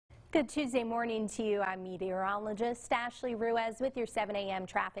Good Tuesday morning to you. I'm meteorologist Ashley Ruiz with your 7 a.m.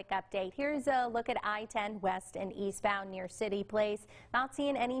 traffic update. Here's a look at I-10 west and eastbound near City Place. Not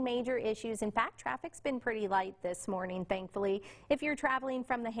seeing any major issues. In fact, traffic's been pretty light this morning, thankfully. If you're traveling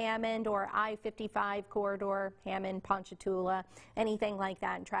from the Hammond or I-55 corridor, Hammond, Ponchatoula, anything like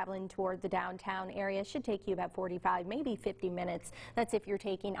that, and traveling toward the downtown area, should take you about 45, maybe 50 minutes. That's if you're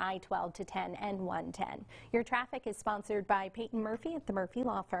taking I-12 to 10 and 110. Your traffic is sponsored by Peyton Murphy at the Murphy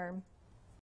Law Firm.